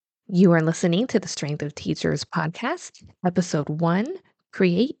You are listening to the Strength of Teachers podcast, episode 1,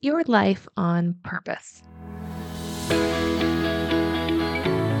 Create Your Life on Purpose.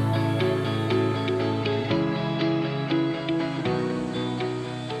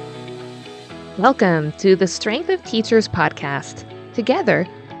 Welcome to the Strength of Teachers podcast. Together,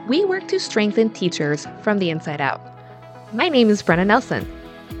 we work to strengthen teachers from the inside out. My name is Brenna Nelson.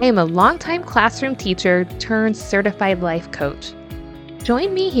 I am a longtime classroom teacher turned certified life coach.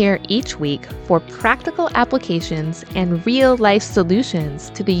 Join me here each week for practical applications and real-life solutions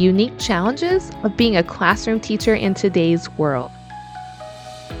to the unique challenges of being a classroom teacher in today's world.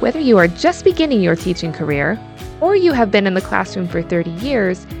 Whether you are just beginning your teaching career or you have been in the classroom for 30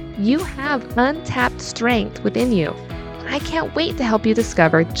 years, you have untapped strength within you. I can't wait to help you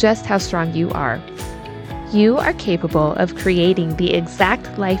discover just how strong you are. You are capable of creating the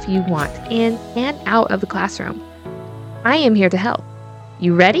exact life you want in and out of the classroom. I am here to help.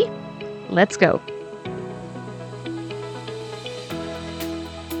 You ready? Let's go.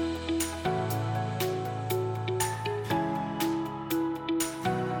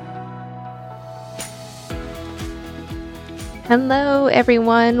 Hello,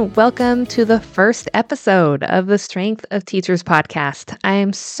 everyone. Welcome to the first episode of the Strength of Teachers podcast. I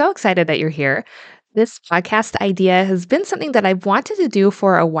am so excited that you're here. This podcast idea has been something that I've wanted to do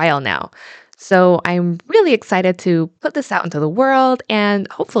for a while now. So I'm really excited to put this out into the world, and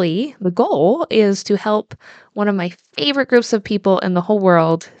hopefully the goal is to help one of my favorite groups of people in the whole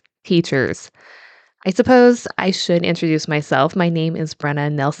world, teachers. I suppose I should introduce myself. My name is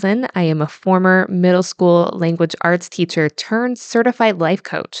Brenna Nelson. I am a former middle school language arts teacher turned certified life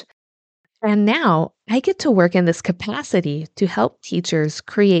coach. And now I get to work in this capacity to help teachers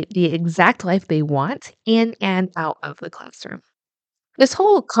create the exact life they want in and out of the classroom. This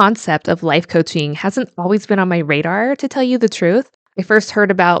whole concept of life coaching hasn't always been on my radar, to tell you the truth. I first heard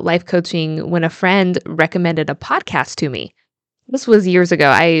about life coaching when a friend recommended a podcast to me. This was years ago.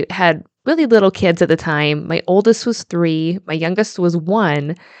 I had really little kids at the time. My oldest was 3, my youngest was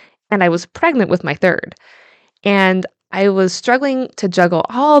 1, and I was pregnant with my third. And I was struggling to juggle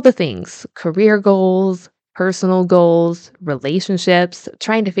all the things: career goals, personal goals, relationships,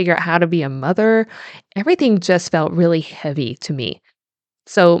 trying to figure out how to be a mother. Everything just felt really heavy to me.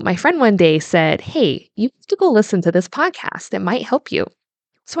 So my friend one day said, "Hey, you have to go listen to this podcast. It might help you."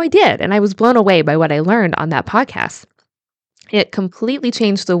 So I did, and I was blown away by what I learned on that podcast. It completely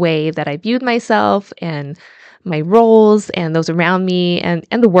changed the way that I viewed myself and my roles and those around me and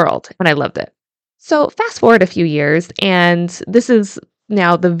the world, and I loved it. So fast forward a few years, and this is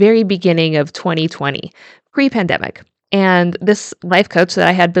now the very beginning of 2020, pre-pandemic. And this life coach that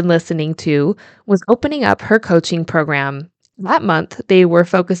I had been listening to was opening up her coaching program. That month, they were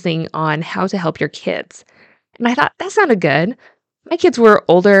focusing on how to help your kids. And I thought, that sounded good. My kids were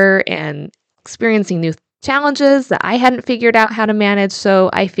older and experiencing new challenges that I hadn't figured out how to manage,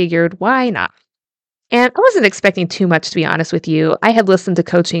 so I figured, why not? And I wasn't expecting too much, to be honest with you. I had listened to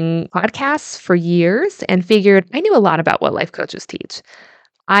coaching podcasts for years and figured I knew a lot about what life coaches teach.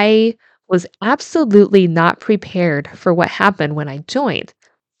 I was absolutely not prepared for what happened when I joined.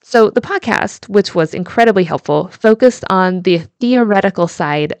 So the podcast, which was incredibly helpful, focused on the theoretical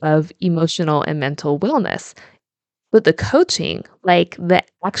side of emotional and mental wellness. But the coaching, like the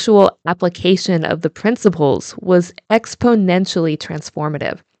actual application of the principles, was exponentially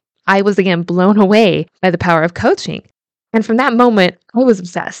transformative. I was again blown away by the power of coaching. And from that moment, I was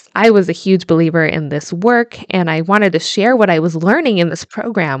obsessed. I was a huge believer in this work, and I wanted to share what I was learning in this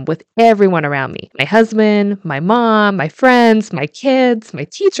program with everyone around me: my husband, my mom, my friends, my kids, my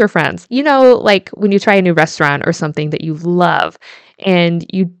teacher friends. You know, like when you try a new restaurant or something that you love and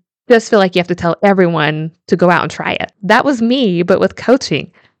you just feel like you have to tell everyone to go out and try it. That was me, but with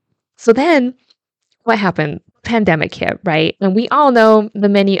coaching. So then what happened? Pandemic hit, right? And we all know the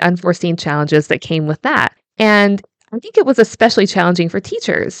many unforeseen challenges that came with that. And I think it was especially challenging for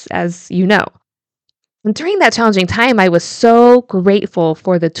teachers, as you know. And during that challenging time, I was so grateful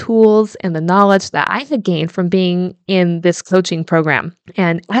for the tools and the knowledge that I had gained from being in this coaching program.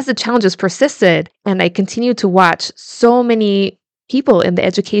 And as the challenges persisted and I continued to watch so many people in the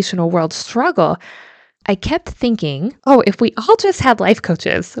educational world struggle, I kept thinking, oh, if we all just had life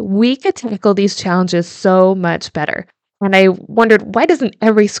coaches, we could tackle these challenges so much better. And I wondered, why doesn't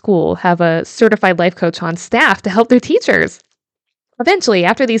every school have a certified life coach on staff to help their teachers? Eventually,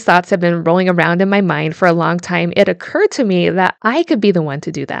 after these thoughts had been rolling around in my mind for a long time, it occurred to me that I could be the one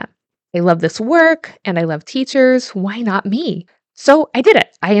to do that. I love this work and I love teachers. Why not me? So I did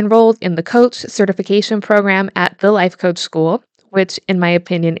it. I enrolled in the coach certification program at the Life Coach School, which in my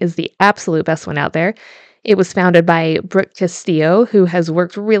opinion is the absolute best one out there. It was founded by Brooke Castillo, who has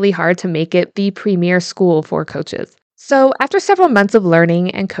worked really hard to make it the premier school for coaches. So, after several months of learning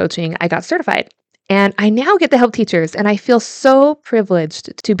and coaching, I got certified. And I now get to help teachers, and I feel so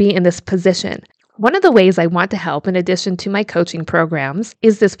privileged to be in this position. One of the ways I want to help, in addition to my coaching programs,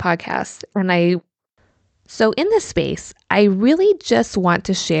 is this podcast. So in this space, I really just want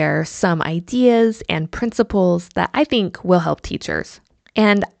to share some ideas and principles that I think will help teachers.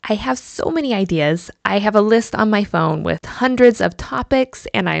 And I have so many ideas. I have a list on my phone with hundreds of topics,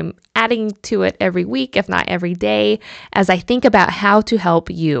 and I'm adding to it every week, if not every day, as I think about how to help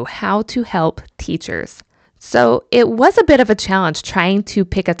you, how to help teachers. So it was a bit of a challenge trying to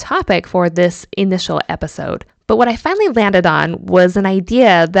pick a topic for this initial episode. But what I finally landed on was an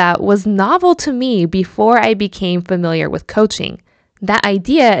idea that was novel to me before I became familiar with coaching. That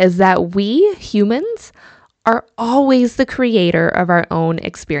idea is that we humans are always the creator of our own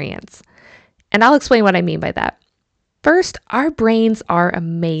experience. And I'll explain what I mean by that. First, our brains are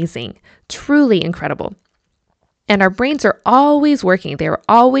amazing, truly incredible. And our brains are always working. They're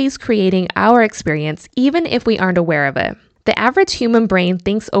always creating our experience, even if we aren't aware of it. The average human brain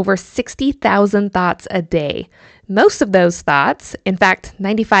thinks over 60,000 thoughts a day. Most of those thoughts, in fact,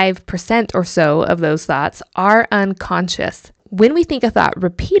 95% or so of those thoughts, are unconscious. When we think a thought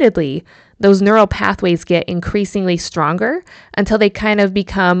repeatedly, those neural pathways get increasingly stronger until they kind of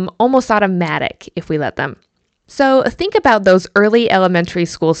become almost automatic if we let them. So think about those early elementary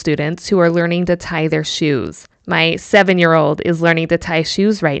school students who are learning to tie their shoes. My 7-year-old is learning to tie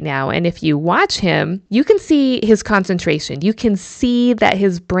shoes right now, and if you watch him, you can see his concentration. You can see that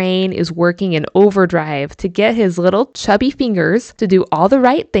his brain is working in overdrive to get his little chubby fingers to do all the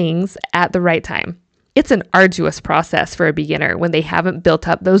right things at the right time. It's an arduous process for a beginner when they haven't built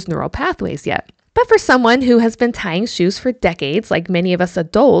up those neural pathways yet. But for someone who has been tying shoes for decades, like many of us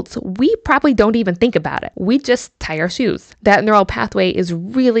adults, we probably don't even think about it. We just tie our shoes. That neural pathway is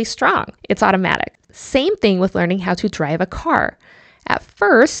really strong. It's automatic. Same thing with learning how to drive a car. At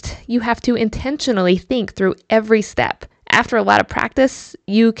first, you have to intentionally think through every step. After a lot of practice,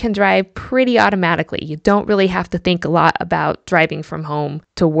 you can drive pretty automatically. You don't really have to think a lot about driving from home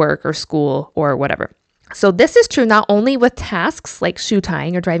to work or school or whatever. So this is true not only with tasks like shoe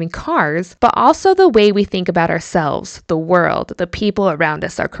tying or driving cars, but also the way we think about ourselves, the world, the people around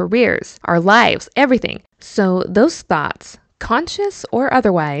us, our careers, our lives, everything. So those thoughts, conscious or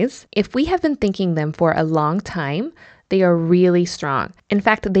otherwise, if we have been thinking them for a long time, they are really strong. In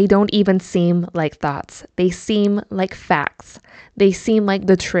fact, they don't even seem like thoughts. They seem like facts. They seem like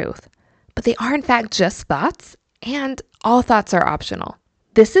the truth. But they are in fact just thoughts, and all thoughts are optional.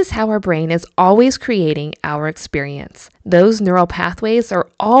 This is how our brain is always creating our experience. Those neural pathways are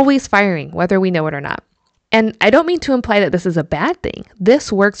always firing, whether we know it or not. And I don't mean to imply that this is a bad thing.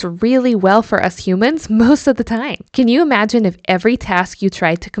 This works really well for us humans most of the time. Can you imagine if every task you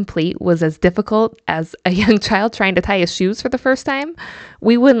tried to complete was as difficult as a young child trying to tie his shoes for the first time?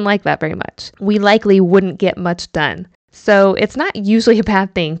 We wouldn't like that very much. We likely wouldn't get much done. So it's not usually a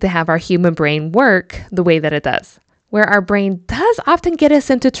bad thing to have our human brain work the way that it does. Where our brain does often get us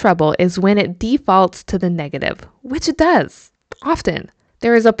into trouble is when it defaults to the negative, which it does, often.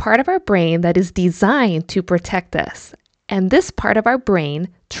 There is a part of our brain that is designed to protect us, and this part of our brain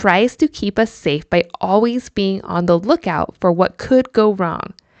tries to keep us safe by always being on the lookout for what could go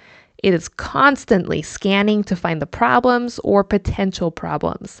wrong. It is constantly scanning to find the problems or potential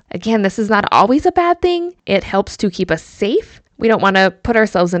problems. Again, this is not always a bad thing. It helps to keep us safe. We don't want to put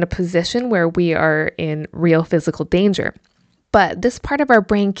ourselves in a position where we are in real physical danger. But this part of our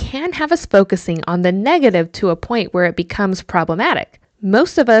brain can have us focusing on the negative to a point where it becomes problematic.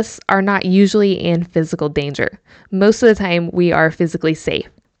 Most of us are not usually in physical danger. Most of the time, we are physically safe.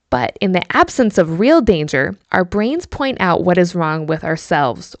 But in the absence of real danger, our brains point out what is wrong with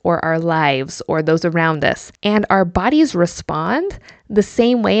ourselves or our lives or those around us, and our bodies respond the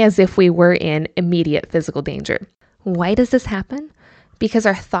same way as if we were in immediate physical danger. Why does this happen? Because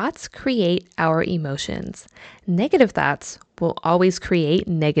our thoughts create our emotions. Negative thoughts will always create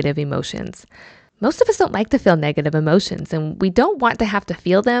negative emotions. Most of us don't like to feel negative emotions, and we don't want to have to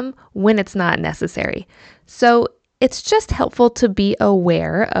feel them when it's not necessary. So it's just helpful to be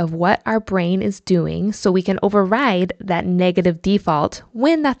aware of what our brain is doing so we can override that negative default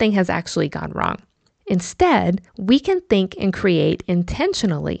when nothing has actually gone wrong. Instead, we can think and create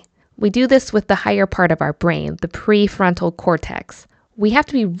intentionally. We do this with the higher part of our brain, the prefrontal cortex. We have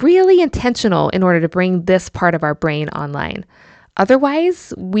to be really intentional in order to bring this part of our brain online.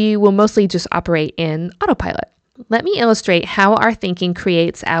 Otherwise, we will mostly just operate in autopilot. Let me illustrate how our thinking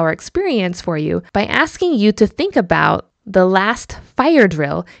creates our experience for you by asking you to think about the last fire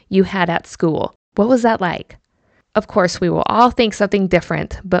drill you had at school. What was that like? Of course, we will all think something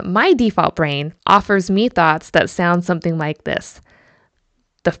different, but my default brain offers me thoughts that sound something like this.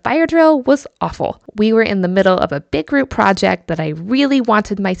 The fire drill was awful. We were in the middle of a big group project that I really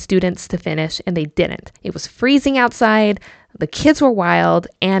wanted my students to finish, and they didn't. It was freezing outside, the kids were wild,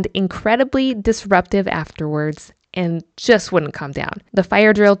 and incredibly disruptive afterwards, and just wouldn't calm down. The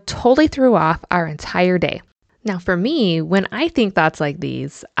fire drill totally threw off our entire day. Now, for me, when I think thoughts like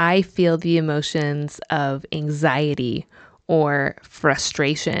these, I feel the emotions of anxiety or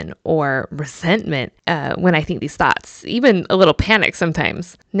frustration or resentment when I think these thoughts, even a little panic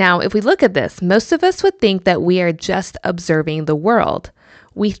sometimes. Now, if we look at this, most of us would think that we are just observing the world.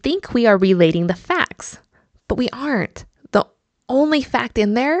 We think we are relating the facts, but we aren't. The only fact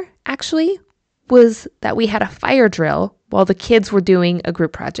in there, actually, was that we had a fire drill while the kids were doing a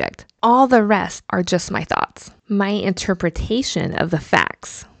group project. All the rest are just my thoughts, my interpretation of the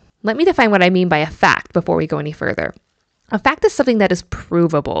facts. Let me define what I mean by a fact before we go any further. A fact is something that is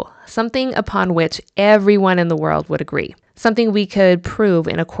provable, something upon which everyone in the world would agree, something we could prove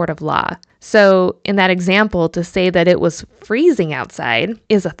in a court of law. So in that example, to say that it was freezing outside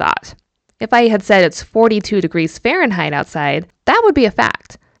is a thought. If I had said it's 42 degrees Fahrenheit outside, that would be a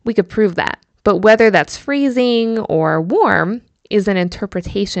fact. We could prove that. But whether that's freezing or warm is an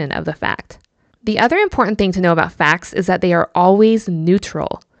interpretation of the fact. The other important thing to know about facts is that they are always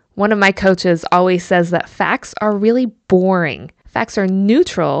neutral. One of my coaches always says that facts are really boring. Facts are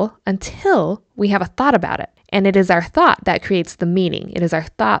neutral until we have a thought about it. And it is our thought that creates the meaning. It is our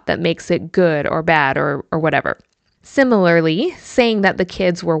thought that makes it good or bad or whatever. Similarly, saying that the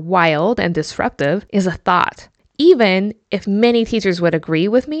kids were wild and disruptive is a thought. Even if many teachers would agree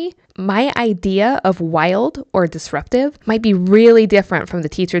with me, my idea of wild or disruptive might be really different from the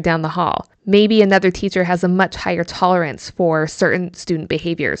teacher down the hall. Maybe another teacher has a much higher tolerance for certain student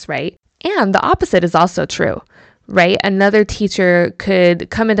behaviors, right? And the opposite is also true, right? Another teacher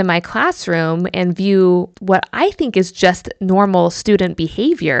could come into my classroom and view what I think is just normal student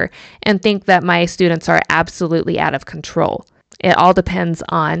behavior and think that my students are absolutely out of control. It all depends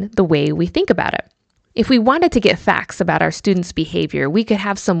on the way we think about it. If we wanted to get facts about our students' behavior, we could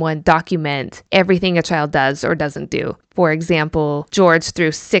have someone document everything a child does or doesn't do. For example, George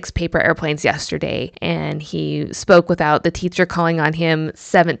threw 6 paper airplanes yesterday, and he spoke without the teacher calling on him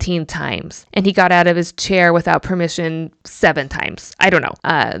 17 times. And he got out of his chair without permission 7 times. I don't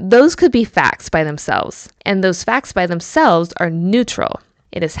know. Those could be facts by themselves. And those facts by themselves are neutral.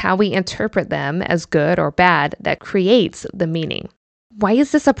 It is how we interpret them as good or bad that creates the meaning. Why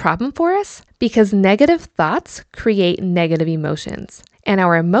is this a problem for us? Because negative thoughts create negative emotions. And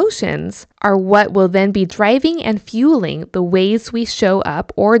our emotions are what will then be driving and fueling the ways we show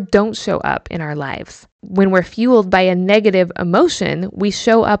up or don't show up in our lives. When we're fueled by a negative emotion, we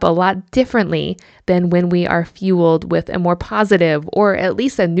show up a lot differently than when we are fueled with a more positive or at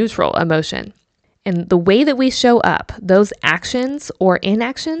least a neutral emotion. And the way that we show up, those actions or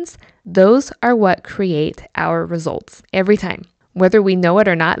inactions, those are what create our results every time. Whether we know it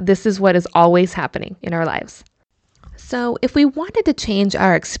or not, this is what is always happening in our lives. So if we wanted to change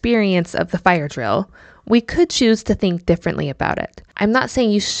our experience of the fire drill, we could choose to think differently about it. I'm not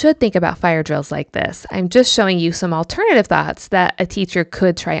saying you should think about fire drills like this. I'm just showing you some alternative thoughts that a teacher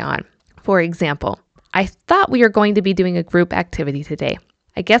could try on. For example, I thought we were going to be doing a group activity today.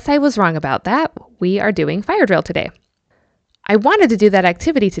 I guess I was wrong about that. We are doing fire drill today. I wanted to do that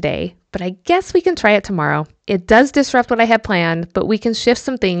activity today, but I guess we can try it tomorrow. It does disrupt what I had planned, but we can shift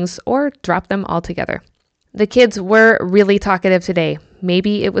some things or drop them altogether. The kids were really talkative today.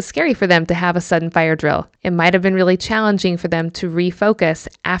 Maybe it was scary for them to have a sudden fire drill. It might have been really challenging for them to refocus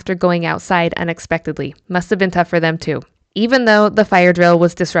after going outside unexpectedly. Must have been tough for them too. Even though the fire drill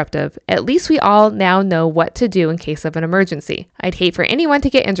was disruptive, at least we all now know what to do in case of an emergency. I'd hate for anyone to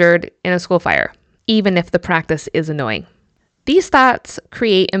get injured in a school fire, even if the practice is annoying. These thoughts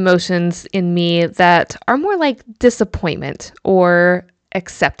create emotions in me that are more like disappointment or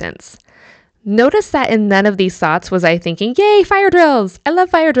acceptance. Notice that in none of these thoughts was I thinking, yay, fire drills! I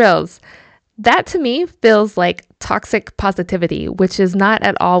love fire drills! That to me feels like toxic positivity, which is not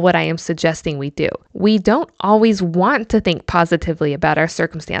at all what I am suggesting we do. We don't always want to think positively about our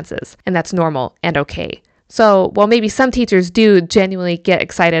circumstances, and that's normal and okay. So while maybe some teachers do genuinely get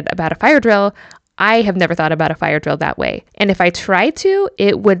excited about a fire drill, I have never thought about a fire drill that way. And if I tried to,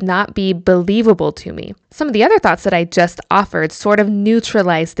 it would not be believable to me. Some of the other thoughts that I just offered sort of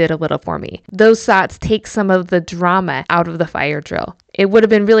neutralized it a little for me. Those thoughts take some of the drama out of the fire drill. It would have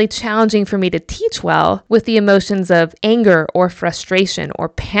been really challenging for me to teach well with the emotions of anger or frustration or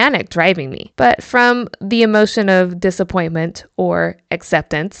panic driving me. But from the emotion of disappointment or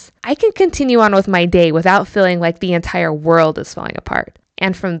acceptance, I can continue on with my day without feeling like the entire world is falling apart.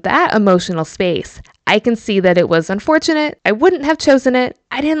 And from that emotional space, I can see that it was unfortunate. I wouldn't have chosen it.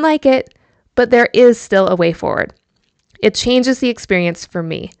 I didn't like it, but there is still a way forward. It changes the experience for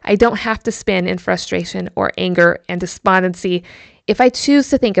me. I don't have to spin in frustration or anger and despondency if I choose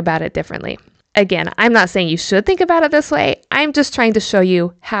to think about it differently. Again, I'm not saying you should think about it this way. I'm just trying to show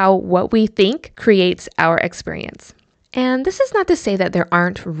you how what we think creates our experience. And this is not to say that there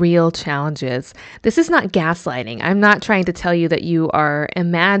aren't real challenges. This is not gaslighting. I'm not trying to tell you that you are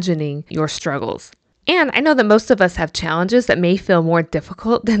imagining your struggles. And I know that most of us have challenges that may feel more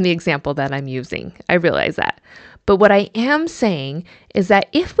difficult than the example that I'm using. I realize that. But what I am saying is that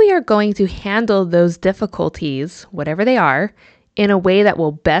if we are going to handle those difficulties, whatever they are, in a way that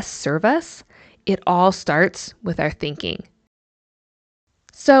will best serve us, it all starts with our thinking.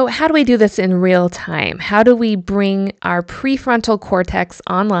 So how do we do this in real time? How do we bring our prefrontal cortex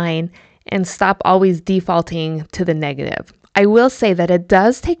online and stop always defaulting to the negative? I will say that it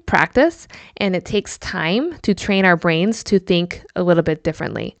does take practice and it takes time to train our brains to think a little bit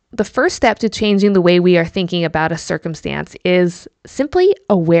differently. The first step to changing the way we are thinking about a circumstance is simply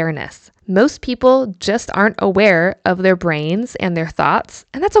awareness. Most people just aren't aware of their brains and their thoughts,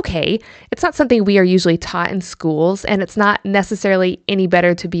 and that's okay. It's not something we are usually taught in schools, and it's not necessarily any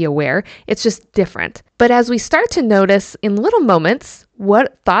better to be aware. It's just different. But as we start to notice in little moments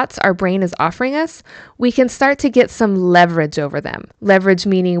what thoughts our brain is offering us, we can start to get some leverage over them. Leverage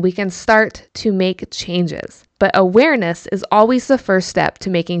meaning we can start to make changes. But awareness is always the first step to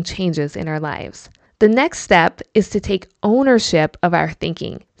making changes in our lives. The next step is to take ownership of our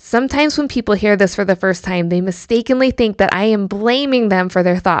thinking. Sometimes when people hear this for the first time, they mistakenly think that I am blaming them for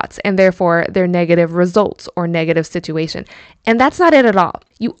their thoughts and therefore their negative results or negative situation. And that's not it at all.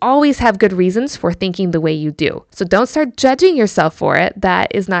 You always have good reasons for thinking the way you do. So don't start judging yourself for it. That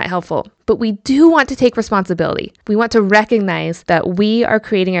is not helpful. But we do want to take responsibility. We want to recognize that we are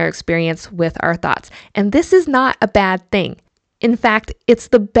creating our experience with our thoughts. And this is not a bad thing. In fact, it's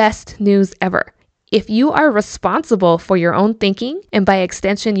the best news ever. If you are responsible for your own thinking and by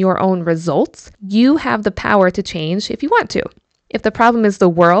extension your own results, you have the power to change if you want to. If the problem is the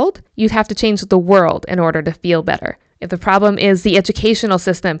world, you'd have to change the world in order to feel better. If the problem is the educational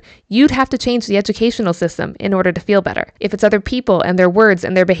system, you'd have to change the educational system in order to feel better. If it's other people and their words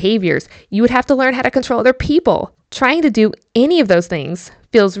and their behaviors, you would have to learn how to control other people. Trying to do any of those things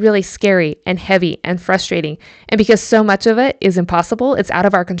feels really scary and heavy and frustrating. And because so much of it is impossible, it's out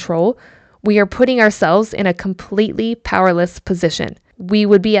of our control, we are putting ourselves in a completely powerless position. We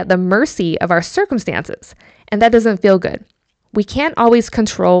would be at the mercy of our circumstances, and that doesn't feel good. We can't always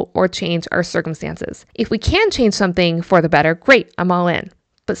control or change our circumstances. If we can change something for the better, great, I'm all in.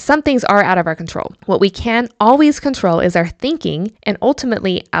 But some things are out of our control. What we can always control is our thinking and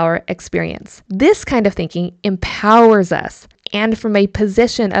ultimately our experience. This kind of thinking empowers us. And from a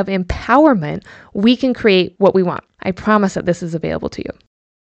position of empowerment, we can create what we want. I promise that this is available to you.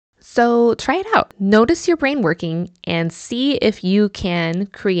 So try it out. Notice your brain working and see if you can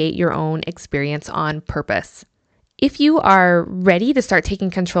create your own experience on purpose. If you are ready to start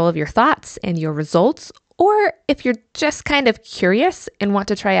taking control of your thoughts and your results, or if you're just kind of curious and want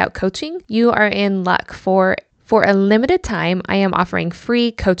to try out coaching, you are in luck. For a limited time, I am offering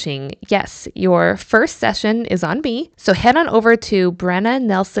free coaching. Yes, your first session is on me. So head on over to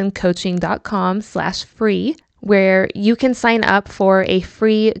brennanelsoncoaching.com/free, where you can sign up for a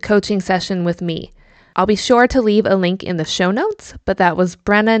free coaching session with me. I'll be sure to leave a link in the show notes, but that was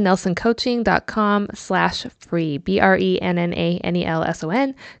brennanelsoncoaching.com/free,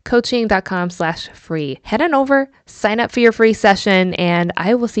 BRENNANELSON, coaching.com/free. Head on over, sign up for your free session, and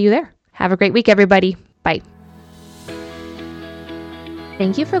I will see you there. Have a great week, everybody. Bye.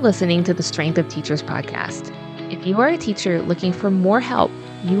 Thank you for listening to the Strength of Teachers podcast. If you are a teacher looking for more help,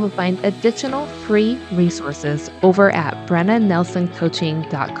 you will find additional free resources over at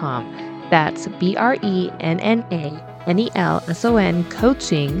brennanelsoncoaching.com. That's BRENNANELSON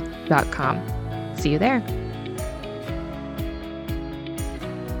coaching.com. See you there.